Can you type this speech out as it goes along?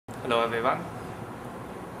Hello everyone.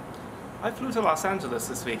 I flew to Los Angeles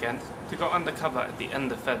this weekend to go undercover at the End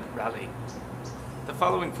the Fed rally. The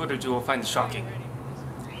following footage you will find shocking.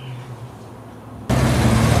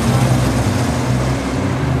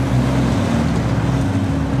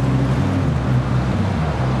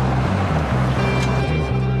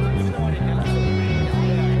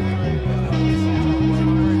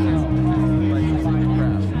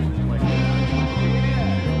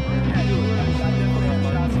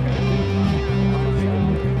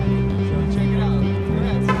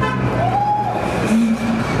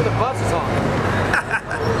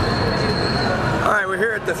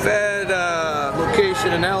 We're at the Fed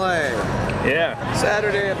location in LA. Yeah.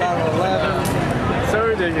 Saturday about 11. So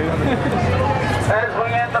ridiculous. As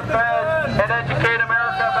we end the Fed and educate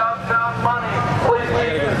America about sound money, please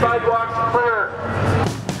keep the sidewalks clear.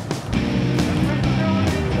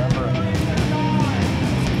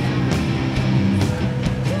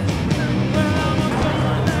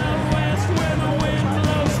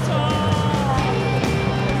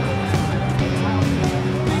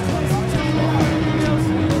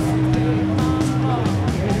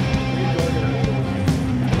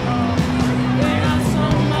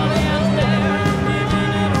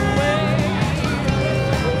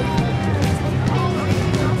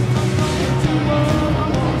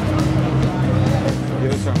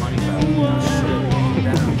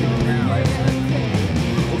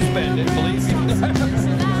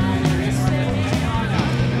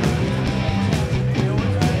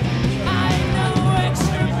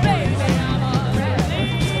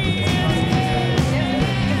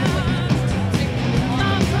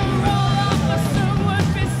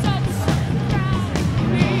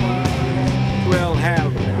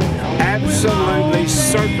 Absolutely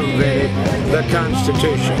circumvented the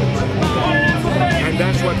Constitution, and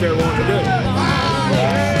that's what they're wanting to do.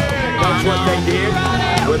 That's what they did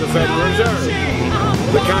with the Federal Reserve.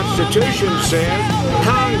 The Constitution says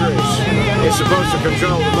Congress is supposed to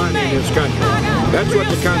control the money in this country. That's what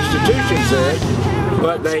the Constitution says,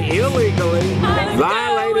 but they illegally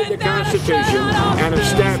violated the Constitution and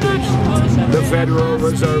established the Federal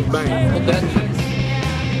Reserve Bank.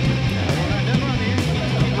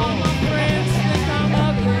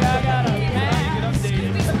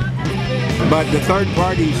 But the third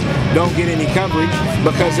parties don't get any coverage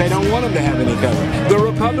because they don't want them to have any coverage. The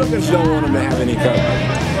Republicans don't want them to have any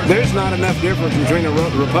coverage. There's not enough difference between a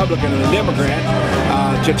Republican and a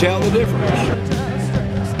Democrat to tell the difference.